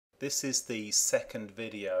This is the second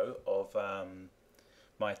video of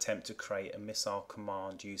my attempt to create a missile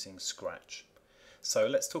command using Scratch. So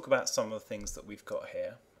let's talk about some of the things that we've got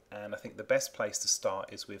here, and I think the best place to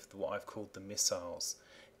start is with what I've called the missiles.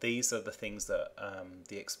 These are the things that,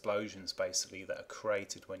 the explosions basically, that are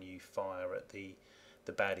created when you fire at the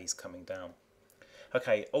baddies coming down.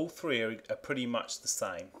 Okay, all three are pretty much the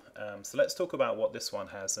same, so let's talk about what this one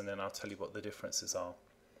has and then I'll tell you what the differences are.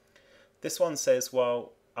 This one says,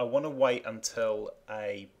 well, I want to wait until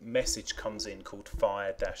a message comes in called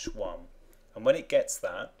fire-1, and when it gets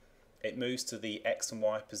that, it moves to the X and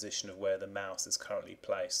Y position of where the mouse is currently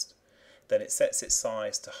placed. Then it sets its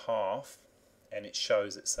size to half and it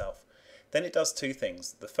shows itself. Then it does two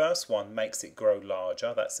things. The first one makes it grow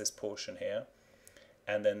larger, that's this portion here,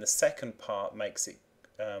 and then the second part makes it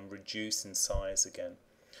reduce in size again.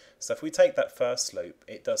 So if we take that first loop,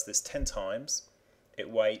 it does this 10 times. It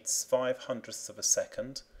waits 5/100ths of a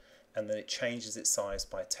second and then it changes its size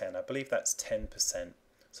by 10. I believe that's 10%.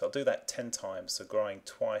 So I'll do that 10 times, so growing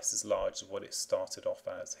twice as large as what it started off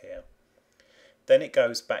as here. Then it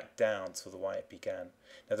goes back down to the way it began.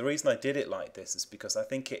 Now the reason I did it like this is because I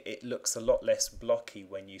think it looks a lot less blocky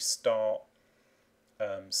when you start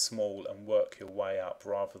small and work your way up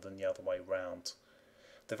rather than the other way round.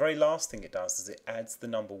 The very last thing it does is it adds the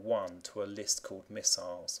number 1 to a list called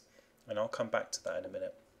missiles. And I'll come back to that in a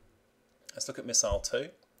minute. Let's look at missile 2.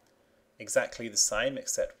 Exactly the same,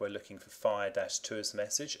 except we're looking for fire-2 as a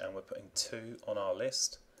message and we're putting 2 on our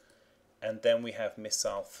list. And then we have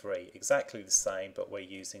missile 3, exactly the same, but we're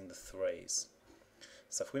using the 3s.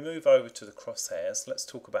 So if we move over to the crosshairs, let's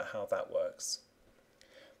talk about how that works.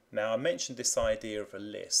 Now I mentioned this idea of a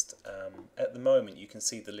list. At the moment you can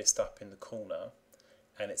see the list up in the corner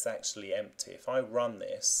and it's actually empty. If I run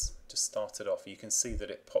this, just start it off, you can see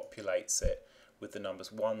that it populates it with the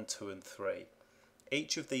numbers 1, 2 and 3.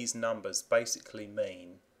 Each of these numbers basically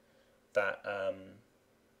mean that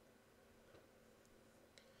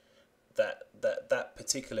that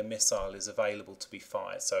particular missile is available to be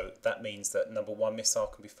fired. So that means that number 1 missile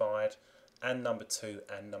can be fired, and number 2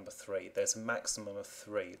 and number 3. There's a maximum of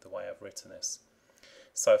 3 the way I've written this.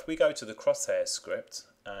 So if we go to the crosshair script,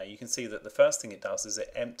 you can see that the first thing it does is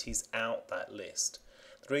it empties out that list.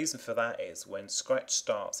 The reason for that is when Scratch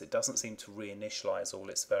starts, it doesn't seem to reinitialize all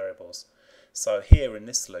its variables. So here in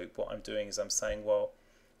this loop, what I'm doing is I'm saying, well,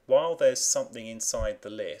 while there's something inside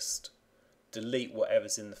the list, delete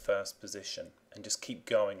whatever's in the first position and just keep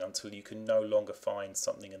going until you can no longer find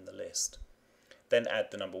something in the list. Then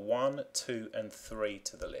add the number 1, 2 and 3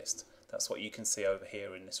 to the list. That's what you can see over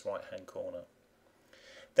here in this right hand corner.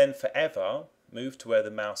 Then forever, move to where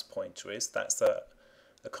the mouse pointer is. That's a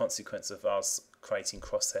consequence of us creating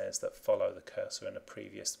crosshairs that follow the cursor in a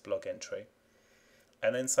previous blog entry.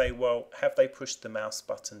 And then say, well, have they pushed the mouse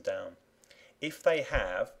button down? If they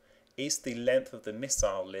have, is the length of the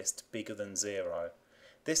missile list bigger than 0?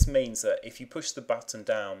 This means that if you push the button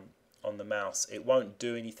down on the mouse, it won't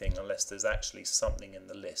do anything unless there's actually something in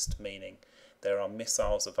the list, meaning there are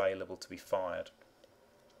missiles available to be fired.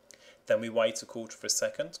 Then we wait 1/4 of a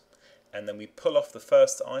second, and then we pull off the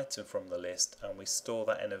first item from the list and we store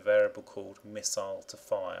that in a variable called missile to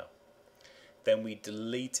fire. Then we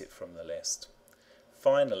delete it from the list.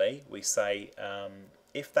 Finally, we say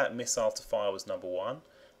if that missile to fire was number 1,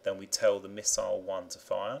 then we tell the missile 1 to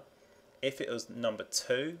fire. If it was number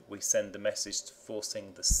 2, we send the message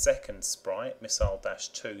forcing the second sprite,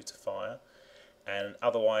 missile-2, to fire. And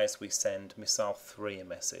otherwise we send missile 3 a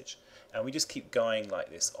message. And we just keep going like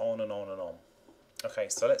this, on and on and on. Okay,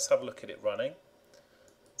 so let's have a look at it running.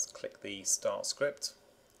 Let's click the start script.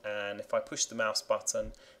 And if I push the mouse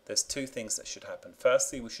button, there's 2 things that should happen.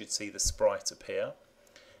 Firstly, we should see the sprite appear.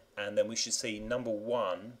 And then we should see number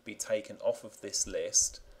 1 be taken off of this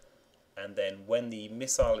list. And then when the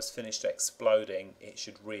missile is finished exploding, it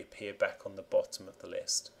should reappear back on the bottom of the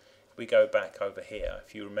list. If we go back over here,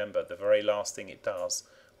 if you remember, the very last thing it does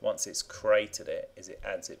once it's created it is it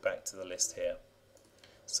adds it back to the list here.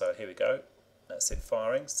 So here we go. That's it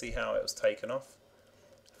firing. See how it was taken off?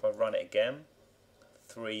 If I run it again,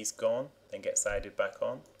 3's gone, then gets added back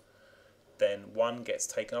on. Then 1 gets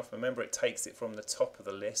taken off. Remember, it takes it from the top of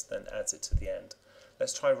the list, then adds it to the end.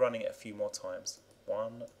 Let's try running it a few more times.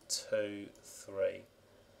 1, 2, 3.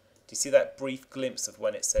 Do you see that brief glimpse of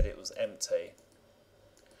when it said it was empty?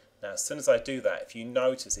 Now, as soon as I do that, if you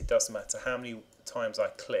notice, it doesn't matter how many times I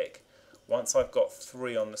click. Once I've got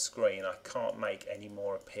 3 on the screen, I can't make any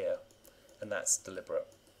more appear. And that's deliberate.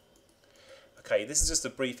 Okay, this is just a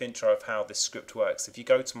brief intro of how this script works. If you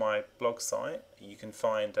go to my blog site, you can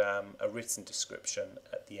find a written description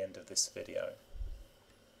at the end of this video.